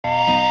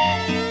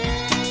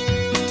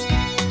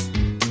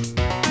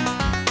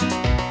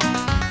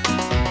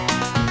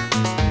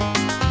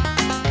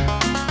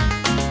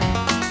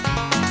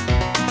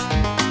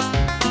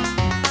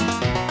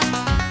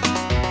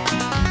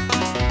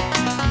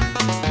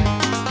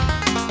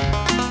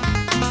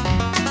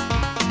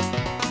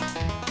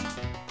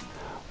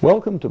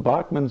Welcome to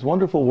Bachman's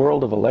wonderful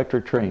world of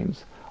electric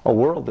trains, a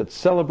world that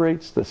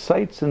celebrates the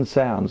sights and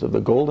sounds of the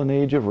golden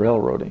age of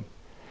railroading.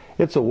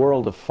 It's a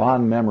world of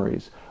fond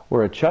memories,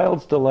 where a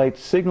child's delight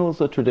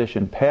signals a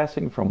tradition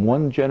passing from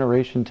one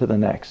generation to the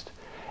next.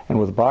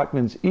 And with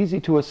Bachman's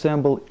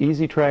easy-to-assemble,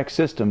 easy-track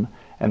system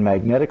and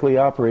magnetically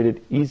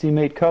operated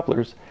easy-mate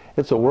couplers,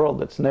 it's a world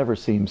that's never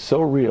seemed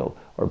so real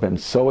or been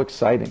so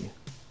exciting.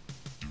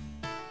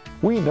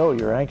 We know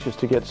you're anxious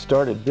to get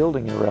started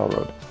building your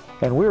railroad,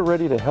 and we're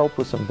ready to help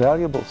with some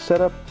valuable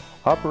setup,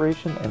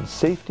 operation, and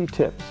safety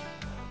tips.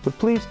 But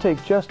please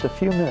take just a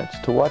few minutes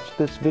to watch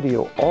this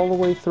video all the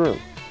way through.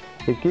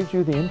 It gives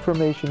you the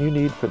information you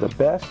need for the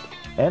best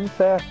and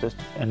fastest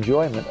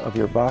enjoyment of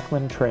your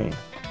Bachman train.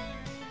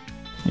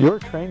 Your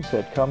train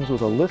set comes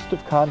with a list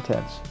of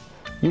contents.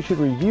 You should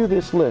review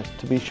this list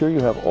to be sure you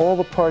have all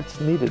the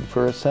parts needed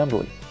for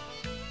assembly.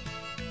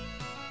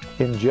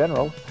 In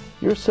general,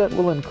 your set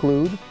will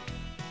include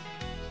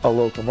a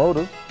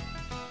locomotive,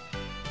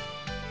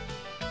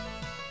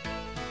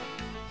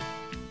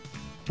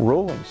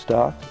 rolling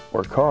stock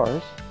or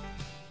cars,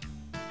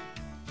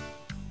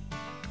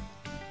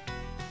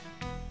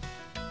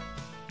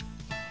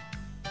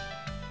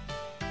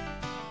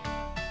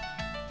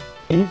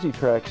 easy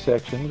track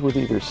sections with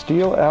either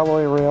steel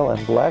alloy rail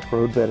and black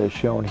roadbed as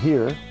shown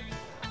here,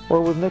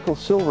 or with nickel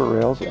silver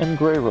rails and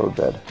gray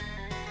roadbed.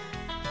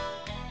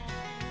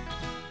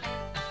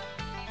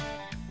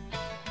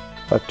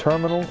 A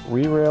terminal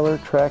re-railer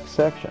track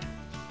section,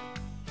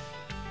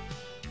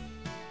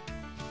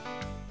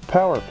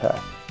 power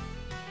pack,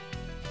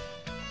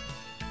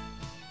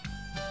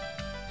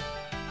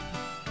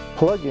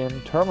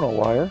 plug-in terminal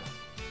wire,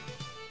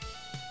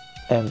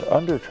 and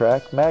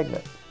under-track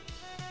magnet.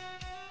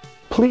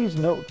 Please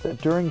note that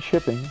during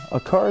shipping, a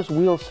car's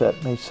wheel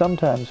set may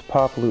sometimes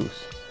pop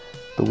loose.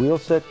 The wheel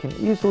set can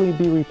easily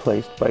be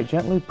replaced by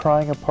gently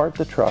prying apart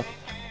the truck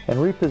and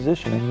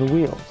repositioning the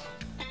wheels.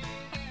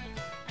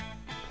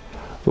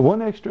 The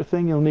one extra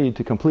thing you'll need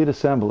to complete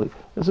assembly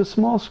is a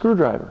small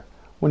screwdriver.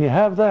 When you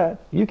have that,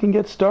 you can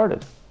get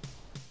started.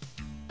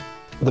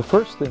 The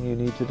first thing you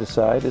need to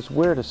decide is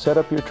where to set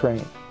up your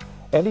train.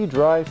 Any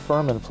dry,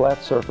 firm, and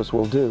flat surface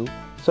will do,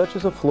 such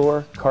as a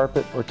floor,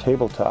 carpet, or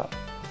tabletop.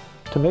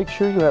 To make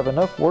sure you have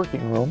enough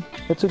working room,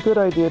 it's a good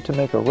idea to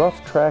make a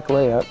rough track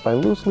layout by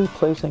loosely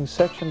placing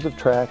sections of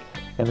track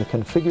in the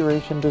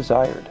configuration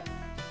desired.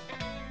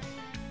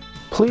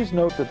 Please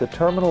note that the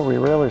terminal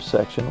re-railer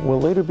section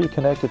will later be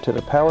connected to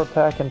the power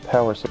pack and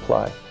power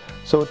supply,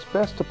 so it's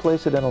best to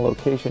place it in a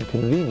location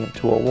convenient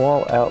to a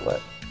wall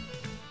outlet.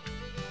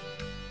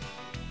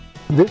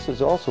 This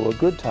is also a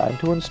good time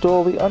to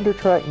install the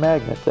under-track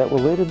magnet that will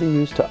later be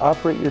used to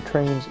operate your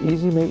train's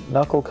easy-mate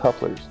knuckle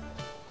couplers.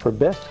 For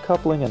best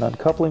coupling and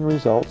uncoupling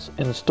results,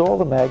 install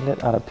the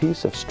magnet on a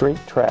piece of straight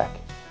track.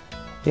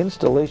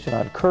 Installation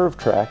on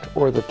curved track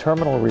or the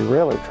terminal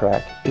re-railer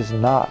track is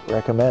not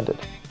recommended.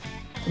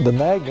 The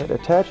magnet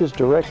attaches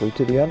directly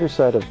to the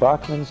underside of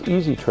Bachman's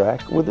Easy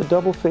Track with a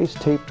double-face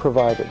tape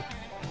provided.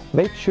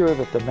 Make sure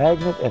that the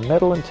magnet and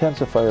metal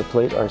intensifier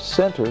plate are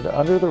centered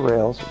under the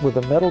rails with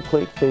the metal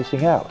plate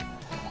facing out,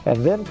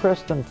 and then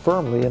press them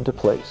firmly into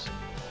place.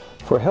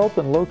 For help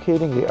in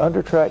locating the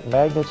under-track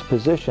magnet's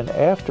position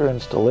after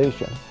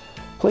installation,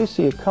 place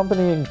the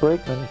accompanying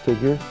brakeman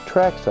figure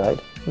trackside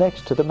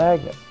next to the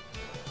magnet.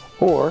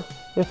 Or,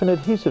 if an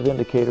adhesive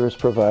indicator is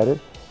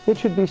provided, it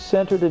should be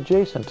centered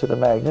adjacent to the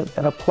magnet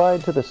and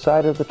applied to the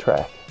side of the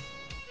track.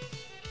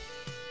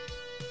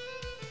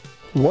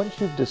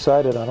 Once you've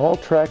decided on all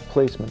track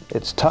placement,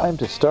 it's time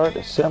to start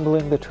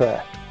assembling the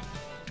track.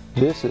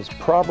 This is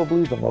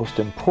probably the most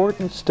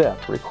important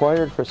step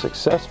required for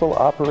successful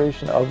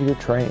operation of your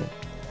train.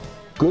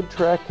 Good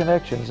track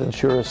connections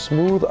ensure a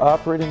smooth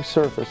operating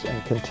surface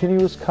and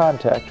continuous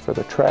contact for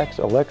the track's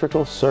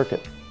electrical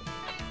circuit.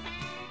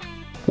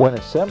 When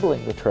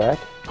assembling the track,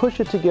 push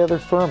it together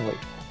firmly,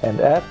 and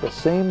at the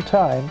same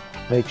time,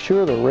 make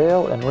sure the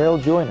rail and rail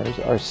joiners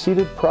are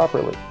seated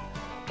properly.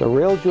 The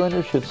rail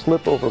joiner should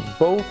slip over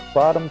both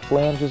bottom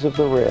flanges of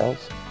the rails,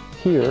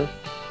 here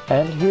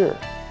and here.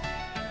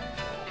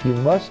 You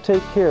must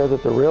take care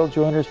that the rail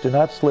joiners do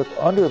not slip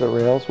under the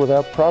rails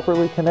without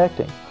properly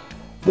connecting.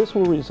 This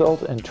will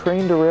result in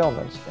train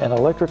derailments and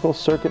electrical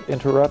circuit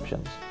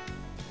interruptions.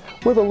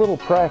 With a little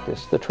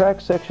practice, the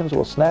track sections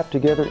will snap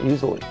together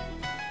easily.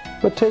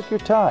 But take your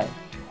time.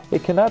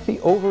 It cannot be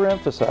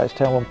overemphasized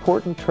how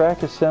important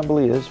track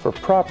assembly is for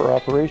proper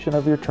operation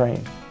of your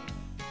train.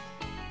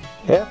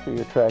 After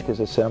your track is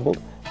assembled,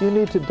 you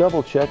need to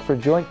double check for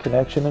joint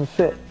connection and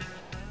fit.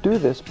 Do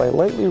this by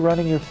lightly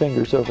running your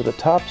fingers over the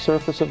top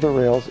surface of the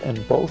rails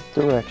in both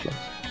directions.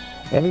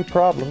 Any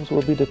problems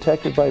will be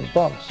detected by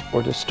bumps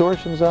or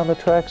distortions on the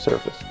track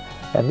surface,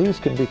 and these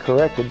can be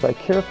corrected by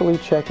carefully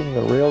checking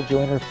the rail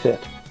joiner fit.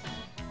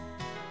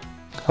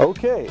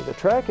 Okay, the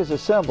track is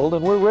assembled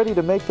and we're ready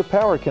to make the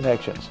power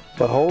connections.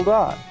 But hold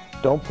on,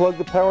 don't plug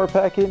the power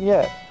pack in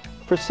yet.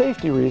 For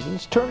safety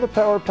reasons, turn the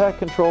power pack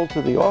control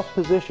to the off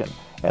position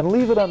and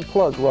leave it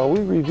unplugged while we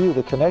review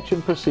the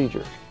connection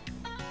procedure.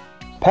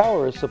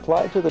 Power is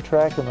supplied to the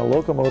track in the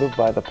locomotive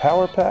by the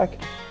power pack,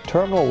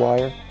 terminal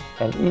wire,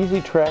 and Easy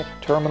Track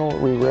terminal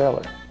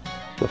rerailer.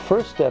 The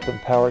first step in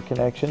power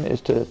connection is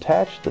to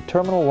attach the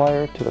terminal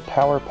wire to the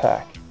power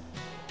pack.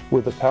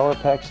 With the power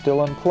pack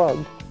still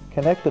unplugged,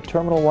 connect the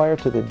terminal wire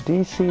to the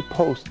DC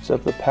posts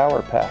of the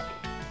power pack.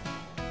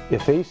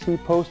 If AC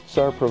posts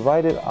are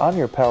provided on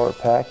your power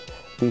pack,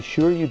 be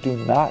sure you do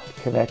not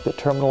connect the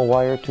terminal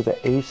wire to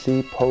the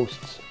AC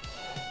posts.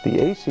 The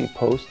AC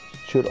posts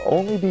should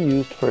only be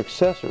used for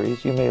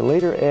accessories you may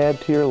later add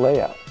to your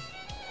layout.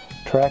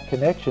 Track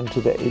connection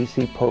to the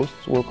AC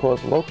posts will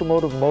cause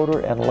locomotive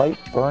motor and light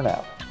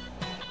burnout.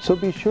 So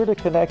be sure to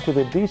connect to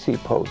the DC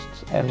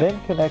posts and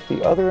then connect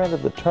the other end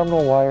of the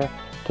terminal wire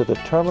to the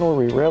terminal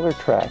rerailer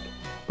track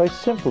by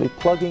simply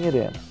plugging it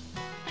in.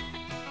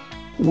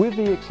 With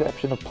the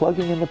exception of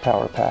plugging in the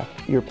power pack,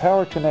 your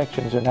power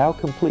connections are now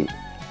complete,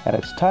 and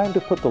it's time to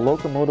put the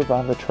locomotive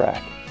on the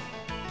track.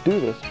 Do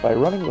this by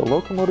running the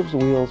locomotive's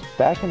wheels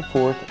back and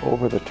forth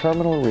over the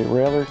terminal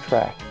rerailer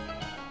track.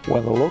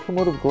 When the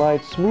locomotive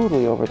glides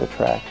smoothly over the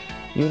track,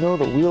 you know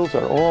the wheels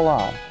are all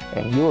on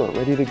and you're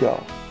ready to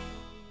go.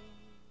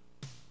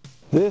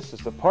 This is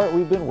the part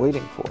we've been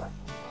waiting for.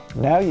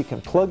 Now you can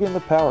plug in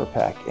the power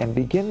pack and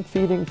begin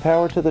feeding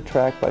power to the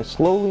track by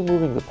slowly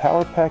moving the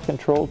power pack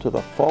control to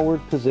the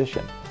forward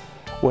position.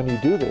 When you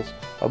do this,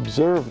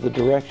 observe the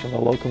direction the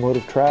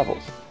locomotive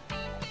travels.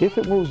 If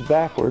it moves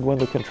backward when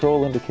the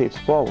control indicates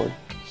forward,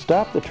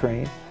 stop the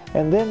train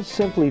and then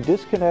simply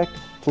disconnect,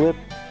 flip,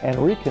 and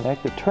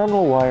reconnect the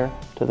terminal wire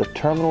to the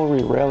terminal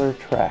rerailer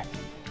track.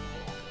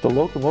 The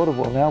locomotive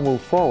will now move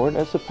forward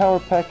as the power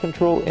pack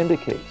control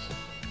indicates.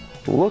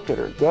 Look at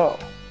her go!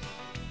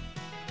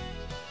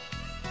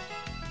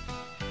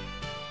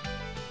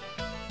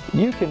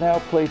 You can now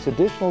place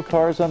additional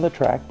cars on the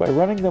track by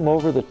running them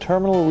over the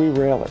terminal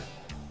rerailer.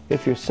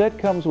 If your set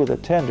comes with a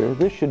tender,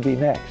 this should be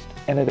next,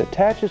 and it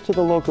attaches to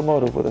the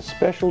locomotive with a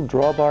special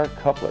drawbar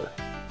coupler.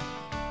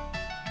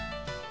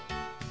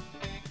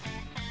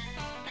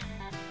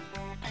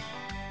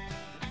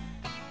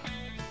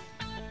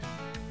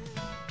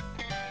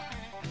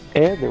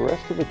 Add the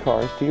rest of the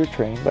cars to your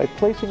train by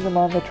placing them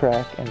on the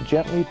track and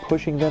gently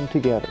pushing them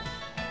together.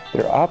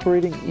 Their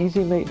operating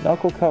Easy Mate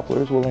knuckle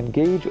couplers will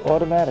engage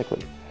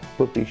automatically,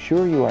 but be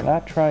sure you are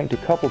not trying to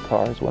couple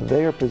cars when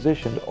they are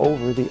positioned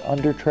over the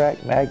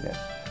under-track magnet.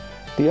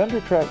 The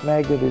under-track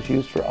magnet is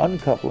used for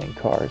uncoupling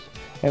cars,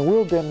 and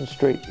we'll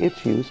demonstrate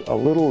its use a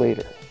little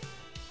later.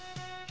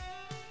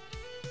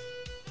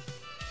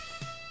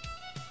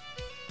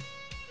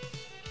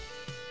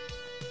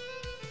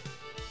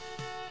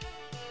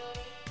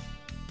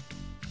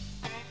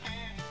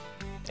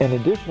 An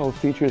additional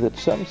feature that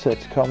some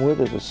sets come with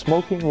is a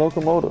smoking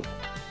locomotive.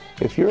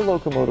 If your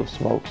locomotive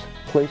smokes,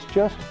 place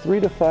just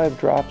 3 to 5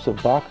 drops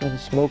of Bachman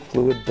smoke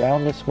fluid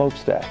down the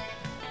smokestack.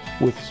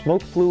 With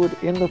smoke fluid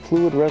in the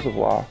fluid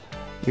reservoir,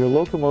 your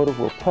locomotive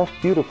will puff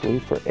beautifully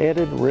for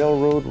added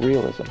railroad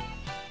realism.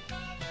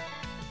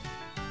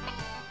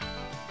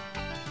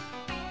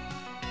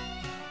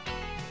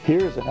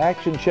 Here is an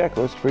action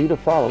checklist for you to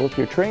follow if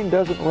your train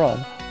doesn't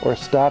run or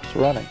stops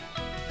running.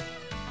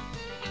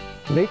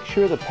 Make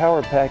sure the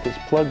power pack is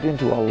plugged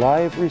into a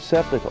live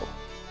receptacle.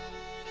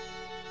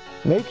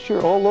 Make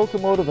sure all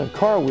locomotive and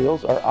car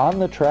wheels are on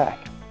the track.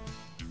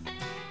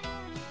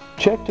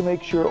 Check to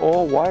make sure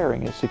all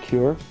wiring is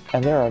secure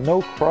and there are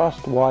no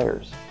crossed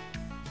wires.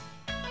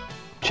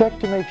 Check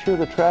to make sure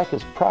the track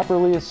is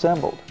properly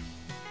assembled.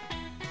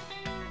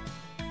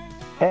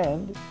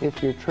 And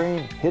if your train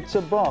hits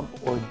a bump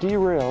or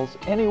derails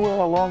anywhere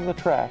along the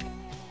track,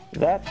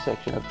 that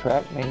section of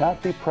track may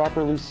not be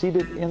properly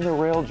seated in the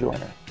rail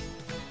joiner.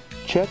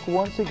 Check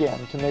once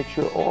again to make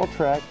sure all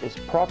track is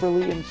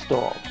properly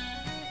installed.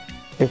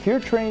 If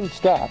your train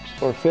stops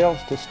or fails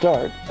to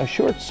start, a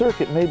short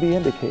circuit may be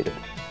indicated.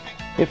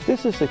 If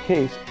this is the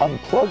case,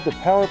 unplug the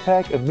power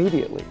pack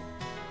immediately.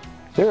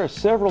 There are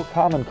several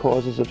common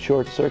causes of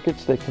short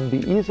circuits that can be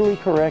easily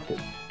corrected.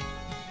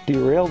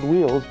 Derailed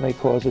wheels may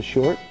cause a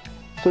short,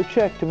 so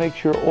check to make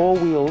sure all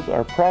wheels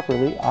are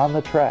properly on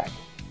the track.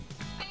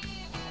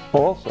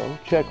 Also,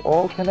 check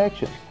all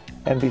connections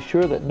and be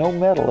sure that no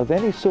metal of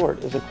any sort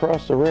is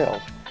across the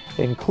rails,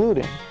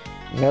 including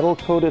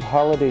metal-coated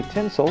holiday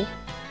tinsel,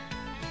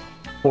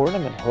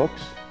 ornament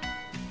hooks,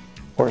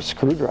 or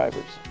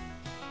screwdrivers.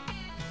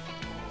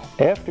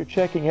 After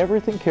checking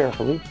everything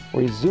carefully,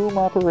 resume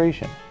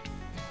operation.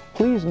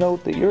 Please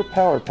note that your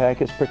power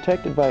pack is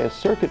protected by a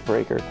circuit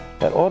breaker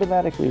that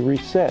automatically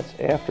resets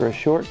after a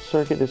short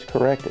circuit is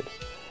corrected.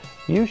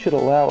 You should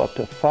allow up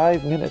to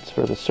 5 minutes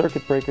for the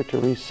circuit breaker to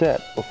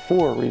reset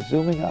before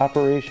resuming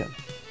operation.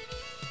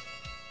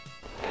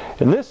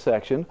 In this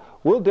section,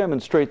 we'll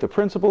demonstrate the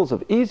principles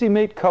of Easy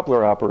Mate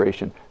coupler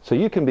operation so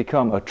you can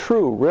become a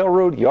true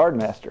railroad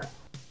yardmaster.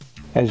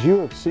 As you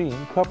have seen,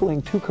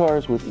 coupling two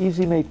cars with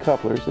Easy Mate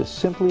couplers is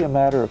simply a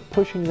matter of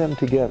pushing them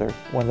together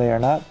when they are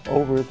not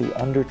over the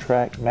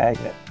under-track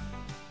magnet.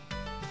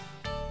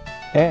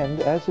 And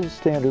as is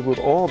standard with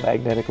all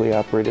magnetically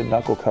operated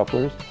knuckle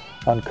couplers,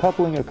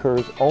 Uncoupling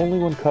occurs only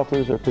when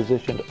couplers are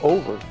positioned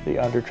over the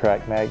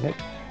under-track magnet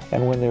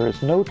and when there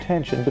is no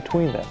tension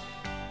between them.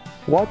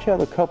 Watch how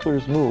the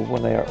couplers move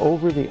when they are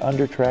over the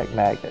under-track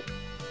magnet.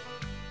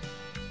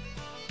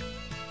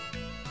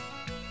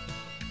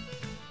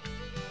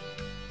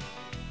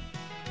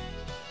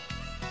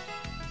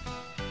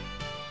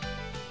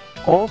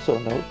 Also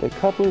note that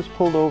couplers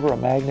pulled over a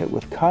magnet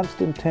with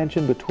constant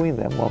tension between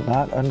them will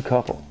not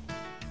uncouple.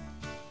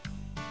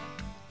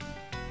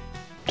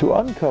 To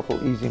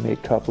uncouple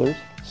Easy-Mate couplers,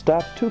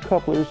 stop two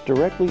couplers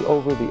directly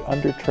over the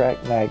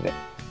under-track magnet.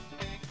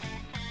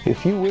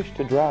 If you wish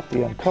to drop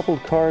the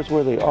uncoupled cars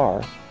where they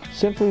are,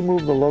 simply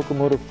move the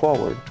locomotive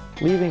forward,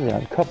 leaving the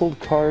uncoupled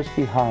cars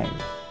behind.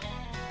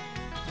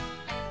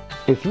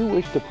 If you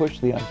wish to push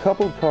the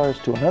uncoupled cars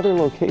to another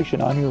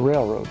location on your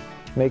railroad,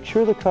 make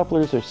sure the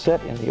couplers are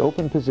set in the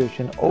open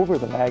position over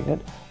the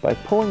magnet by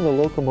pulling the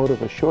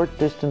locomotive a short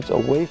distance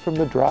away from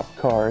the dropped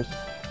cars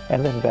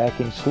and then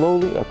backing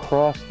slowly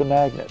across the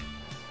magnet.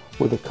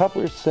 With the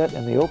couplers set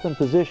in the open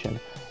position,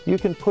 you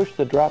can push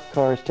the dropped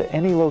cars to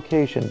any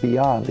location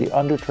beyond the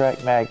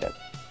under-track magnet.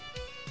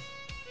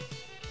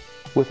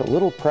 With a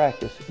little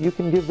practice, you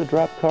can give the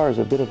dropped cars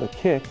a bit of a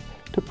kick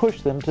to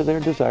push them to their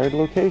desired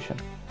location.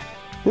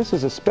 This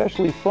is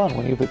especially fun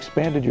when you've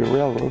expanded your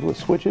railroad with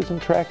switches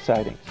and track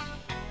sidings.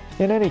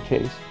 In any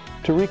case,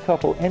 to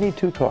recouple any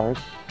two cars,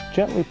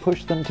 gently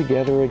push them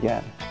together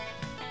again.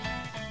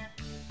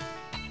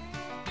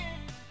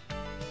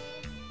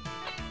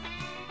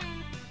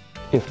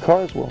 If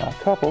cars will not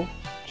couple,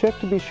 check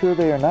to be sure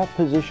they are not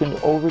positioned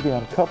over the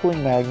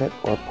uncoupling magnet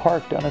or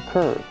parked on a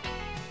curve.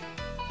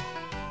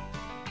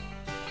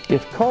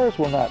 If cars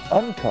will not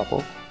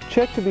uncouple,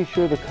 check to be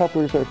sure the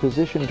couplers are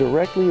positioned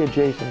directly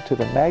adjacent to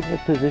the magnet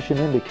position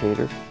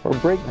indicator or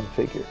brakeman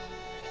figure,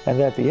 and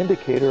that the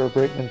indicator or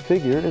brakeman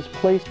figure is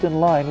placed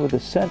in line with the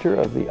center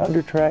of the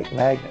under-track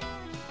magnet.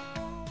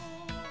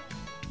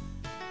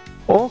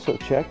 Also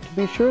check to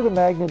be sure the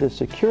magnet is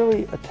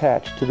securely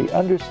attached to the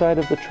underside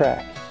of the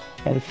track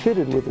and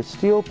fitted with the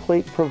steel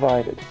plate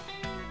provided.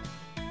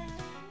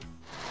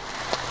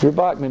 Your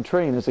Bachman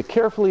train is a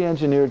carefully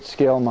engineered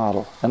scale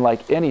model, and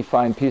like any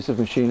fine piece of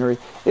machinery,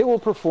 it will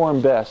perform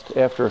best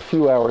after a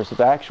few hours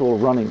of actual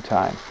running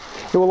time.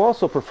 It will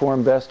also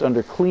perform best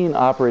under clean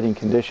operating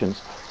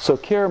conditions, so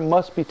care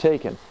must be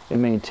taken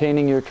in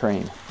maintaining your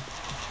train.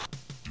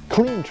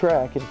 Clean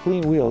track and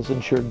clean wheels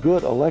ensure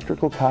good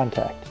electrical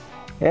contact.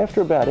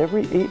 After about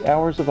every 8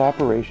 hours of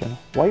operation,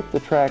 wipe the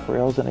track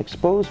rails and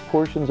expose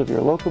portions of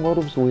your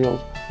locomotive's wheels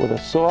with a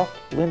soft,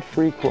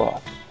 lint-free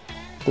cloth.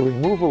 The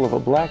removal of a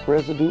black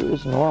residue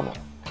is normal.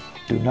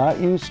 Do not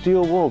use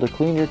steel wool to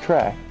clean your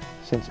track,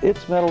 since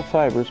its metal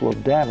fibers will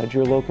damage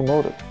your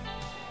locomotive.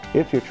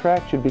 If your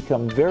track should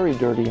become very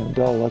dirty and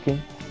dull-looking,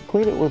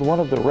 clean it with one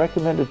of the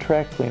recommended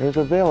track cleaners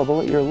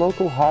available at your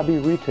local hobby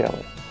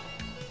retailer.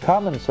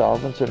 Common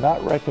solvents are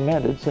not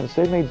recommended since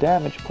they may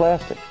damage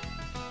plastics.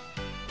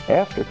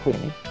 After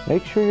cleaning,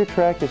 make sure your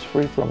track is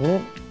free from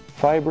lint,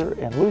 fiber,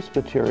 and loose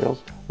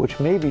materials which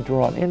may be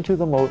drawn into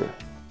the motor.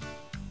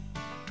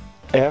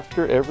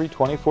 After every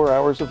 24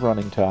 hours of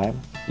running time,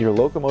 your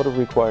locomotive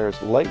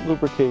requires light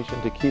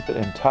lubrication to keep it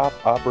in top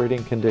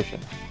operating condition.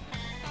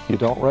 You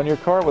don't run your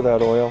car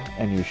without oil,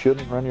 and you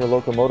shouldn't run your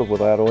locomotive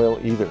without oil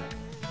either.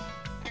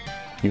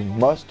 You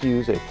must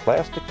use a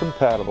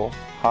plastic-compatible,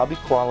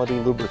 hobby-quality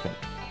lubricant.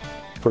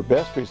 For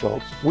best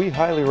results, we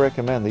highly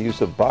recommend the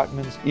use of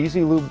Bachman's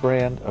Easy Lube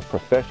brand of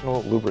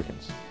professional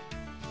lubricants.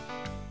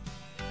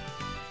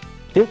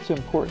 It's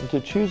important to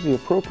choose the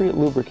appropriate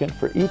lubricant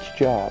for each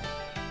job.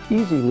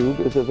 Easy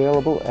Lube is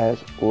available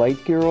as light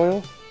gear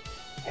oil,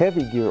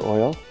 heavy gear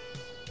oil,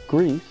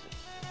 grease,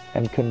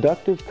 and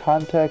conductive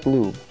contact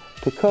lube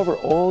to cover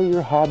all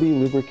your hobby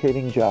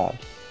lubricating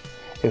jobs.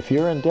 If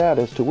you're in doubt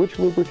as to which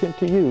lubricant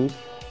to use,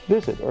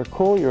 visit or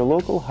call your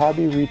local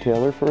hobby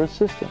retailer for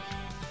assistance.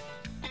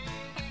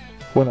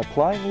 When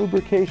applying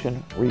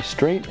lubrication,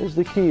 restraint is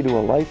the key to a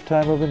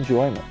lifetime of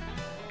enjoyment.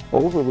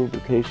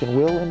 Over-lubrication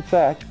will, in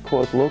fact,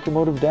 cause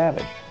locomotive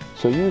damage,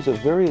 so use a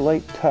very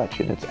light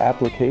touch in its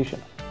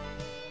application.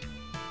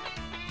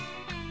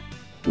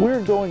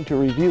 We're going to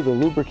review the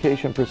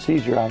lubrication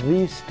procedure on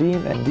these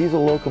steam and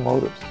diesel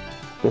locomotives.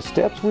 The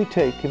steps we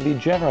take can be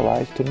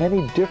generalized to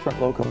many different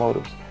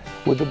locomotives,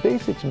 with the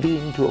basics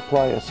being to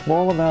apply a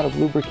small amount of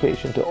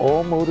lubrication to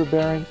all motor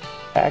bearings,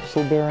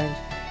 axle bearings,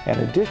 and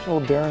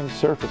additional bearing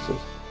surfaces,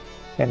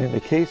 and in the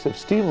case of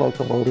steam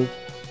locomotives,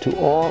 to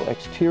all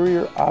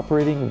exterior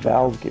operating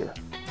valve gear.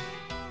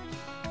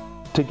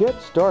 To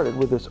get started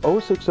with this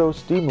 060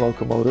 steam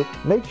locomotive,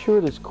 make sure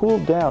it is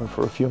cooled down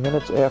for a few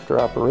minutes after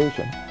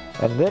operation,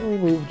 and then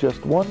remove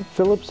just one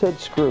Phillips head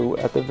screw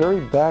at the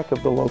very back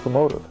of the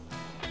locomotive.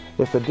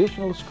 If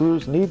additional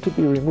screws need to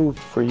be removed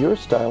for your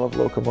style of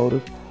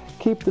locomotive,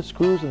 keep the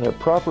screws in their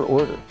proper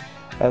order,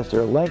 as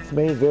their length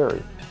may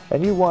vary,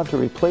 and you want to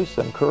replace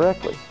them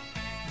correctly.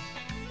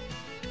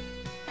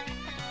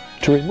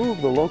 To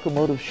remove the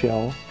locomotive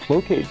shell,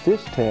 locate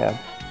this tab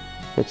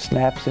that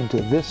snaps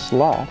into this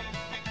slot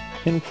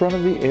in front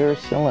of the air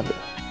cylinder.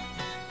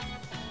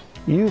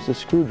 use a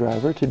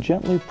screwdriver to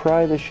gently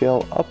pry the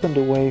shell up and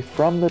away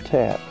from the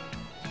tab,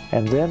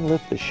 and then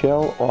lift the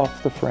shell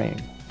off the frame.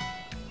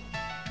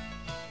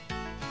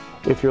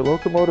 If your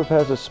locomotive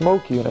has a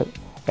smoke unit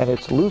and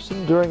it's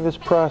loosened during this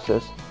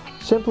process,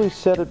 simply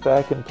set it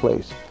back in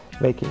place,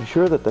 making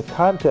sure that the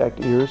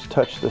contact ears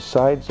touch the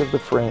sides of the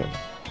frame.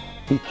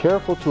 Be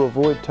careful to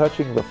avoid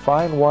touching the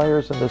fine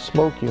wires in the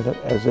smoke unit,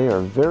 as they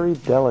are very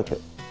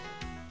delicate.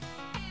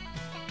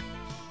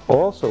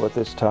 Also at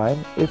this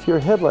time, if your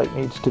headlight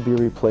needs to be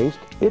replaced,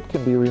 it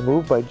can be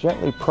removed by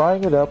gently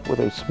prying it up with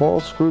a small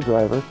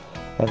screwdriver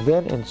and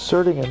then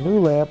inserting a new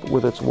lamp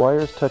with its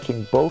wires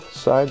touching both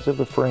sides of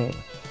the frame.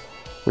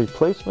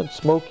 Replacement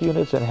smoke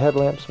units and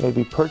headlamps may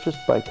be purchased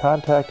by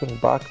contacting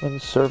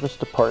Bachman's service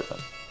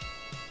department.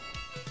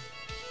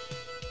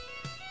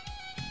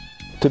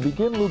 To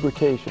begin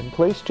lubrication,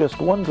 place just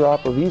 1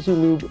 drop of Easy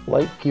Lube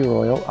light gear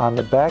oil on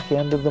the back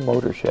end of the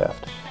motor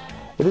shaft.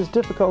 It is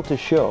difficult to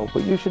show,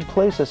 but you should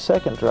place a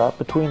second drop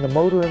between the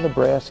motor and the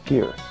brass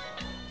gear.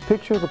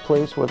 Picture the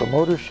place where the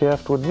motor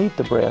shaft would meet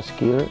the brass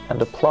gear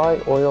and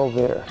apply oil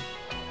there.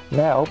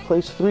 Now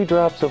place 3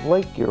 drops of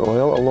light gear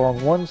oil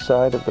along one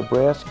side of the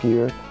brass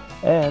gear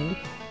and,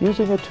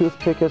 using a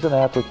toothpick as an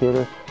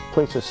applicator,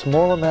 place a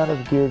small amount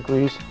of gear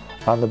grease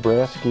on the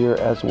brass gear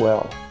as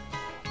well.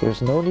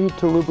 There's no need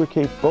to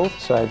lubricate both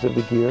sides of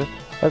the gear,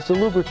 as the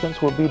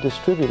lubricants will be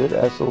distributed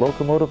as the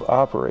locomotive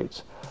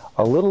operates.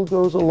 A little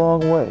goes a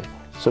long way,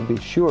 so be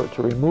sure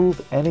to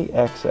remove any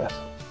excess.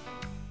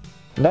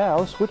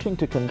 Now, switching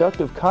to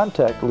conductive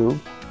contact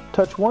lube,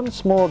 touch 1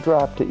 small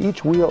drop to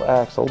each wheel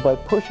axle by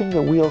pushing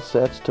the wheel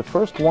sets to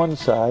first one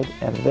side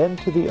and then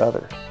to the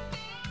other.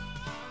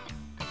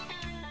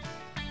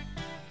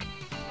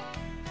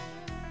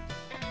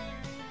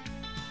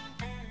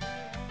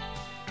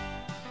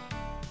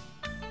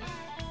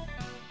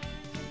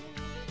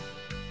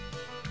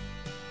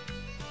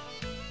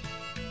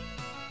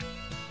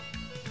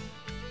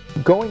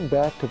 Going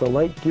back to the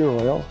light gear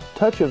oil,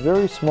 touch a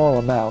very small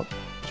amount,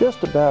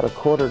 just about a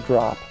 1/4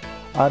 drop,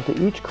 onto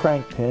each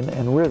crank pin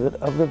and rivet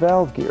of the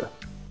valve gear.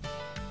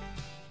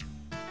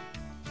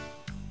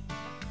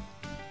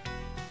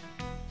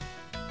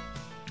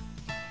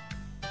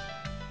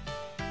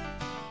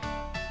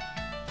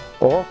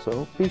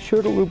 Also, be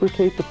sure to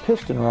lubricate the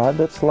piston rod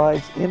that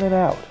slides in and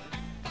out,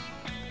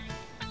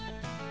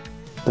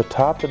 the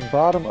top and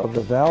bottom of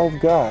the valve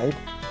guide,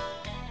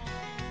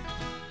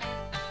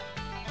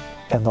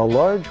 and the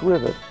large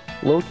rivet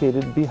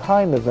located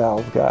behind the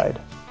valve guide.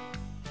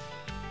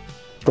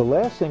 The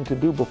last thing to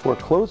do before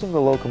closing the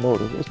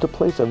locomotive is to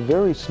place a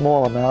very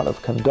small amount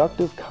of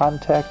conductive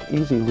contact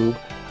Easy Lube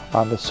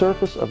on the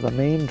surface of the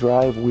main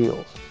drive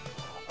wheels.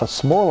 A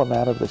small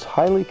amount of this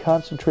highly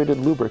concentrated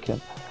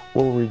lubricant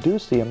will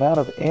reduce the amount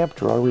of amp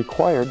draw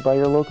required by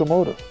your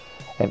locomotive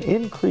and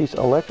increase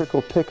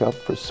electrical pickup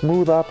for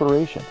smooth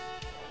operation.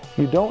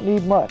 You don't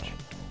need much.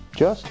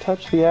 Just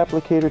touch the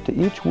applicator to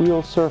each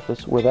wheel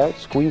surface without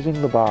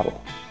squeezing the bottle.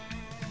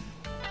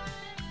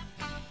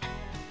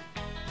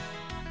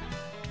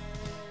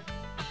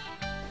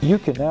 You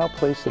can now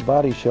place the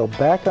body shell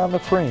back on the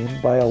frame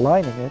by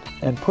aligning it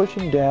and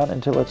pushing down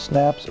until it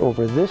snaps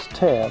over this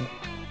tab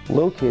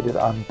located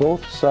on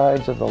both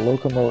sides of the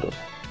locomotive.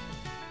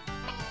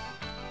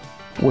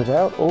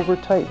 Without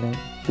over-tightening,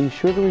 be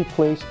sure to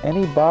replace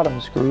any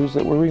bottom screws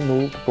that were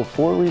removed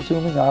before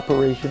resuming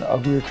operation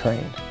of your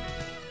train.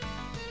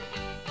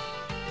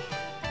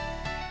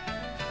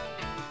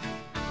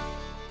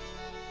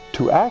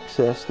 To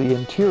access the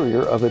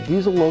interior of a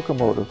diesel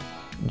locomotive,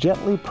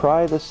 gently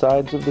pry the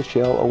sides of the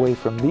shell away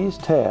from these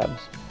tabs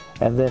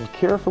and then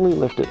carefully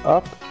lift it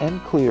up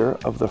and clear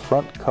of the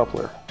front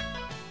coupler.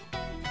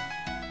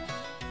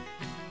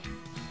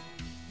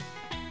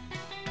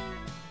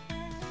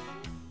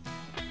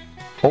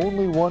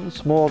 Only 1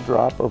 small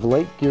drop of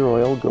light gear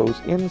oil goes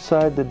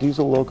inside the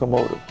diesel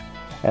locomotive,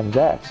 and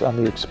that's on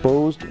the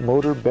exposed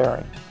motor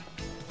bearing.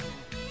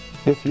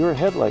 If your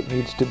headlight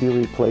needs to be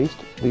replaced,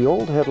 the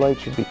old headlight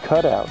should be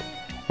cut out,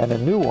 and a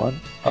new one,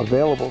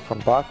 available from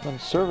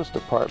Bachman's service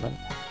department,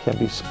 can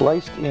be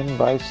spliced in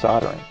by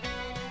soldering.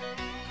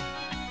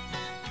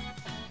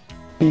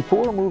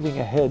 Before moving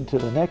ahead to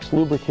the next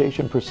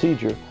lubrication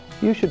procedure,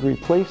 you should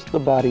replace the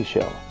body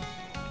shell.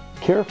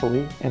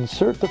 Carefully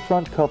insert the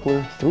front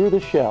coupler through the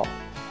shell,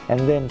 and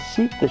then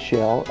seat the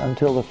shell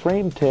until the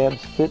frame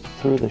tabs fit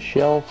through the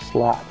shell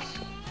slots.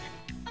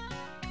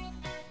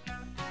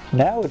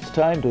 Now it's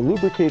time to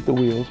lubricate the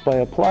wheels by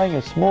applying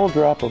a small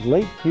drop of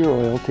light gear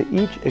oil to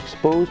each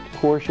exposed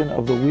portion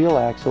of the wheel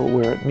axle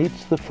where it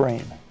meets the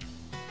frame.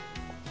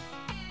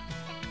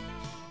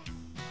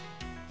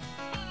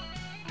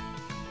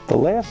 The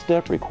last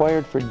step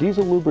required for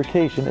diesel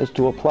lubrication is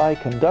to apply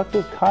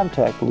conductive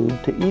contact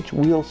lube to each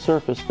wheel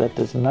surface that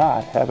does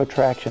not have a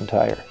traction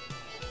tire.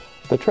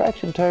 The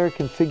traction tire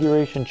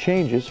configuration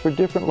changes for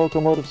different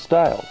locomotive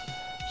styles,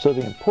 so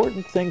the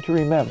important thing to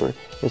remember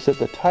is that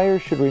the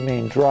tires should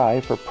remain dry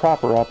for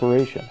proper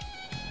operation.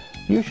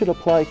 You should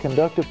apply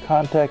conductive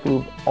contact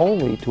lube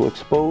only to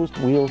exposed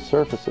wheel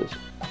surfaces.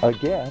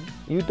 Again,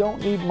 you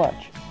don't need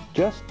much.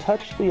 Just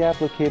touch the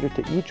applicator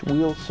to each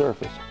wheel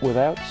surface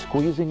without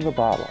squeezing the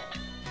bottle.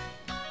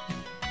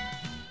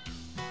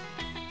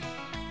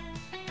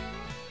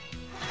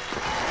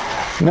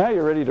 Now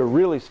you're ready to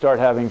really start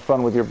having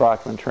fun with your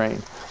Bachman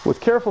train. With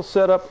careful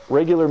setup,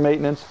 regular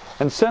maintenance,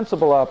 and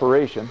sensible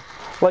operation,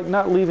 like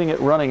not leaving it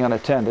running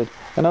unattended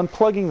and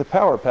unplugging the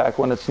power pack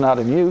when it's not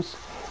in use,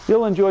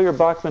 you'll enjoy your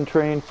Bachman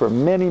train for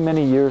many,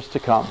 many years to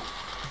come.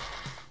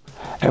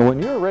 And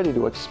when you're ready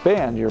to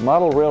expand your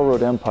model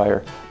railroad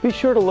empire, be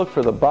sure to look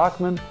for the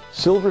Bachman,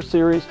 Silver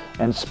Series,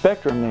 and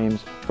Spectrum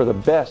names for the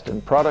best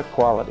in product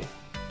quality.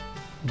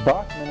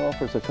 Bachman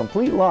offers a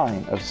complete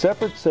line of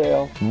separate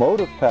sale,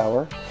 motive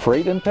power,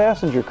 freight and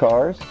passenger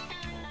cars,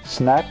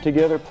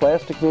 snap-together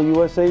Plasticville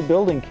USA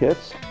building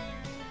kits,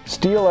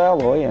 steel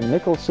alloy and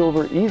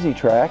nickel-silver Easy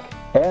Track,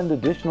 and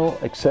additional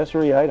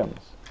accessory items.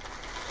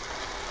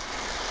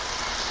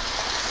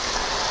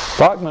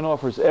 Bachman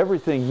offers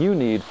everything you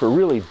need for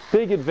really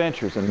big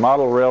adventures in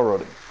model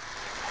railroading.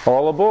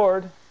 All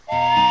aboard!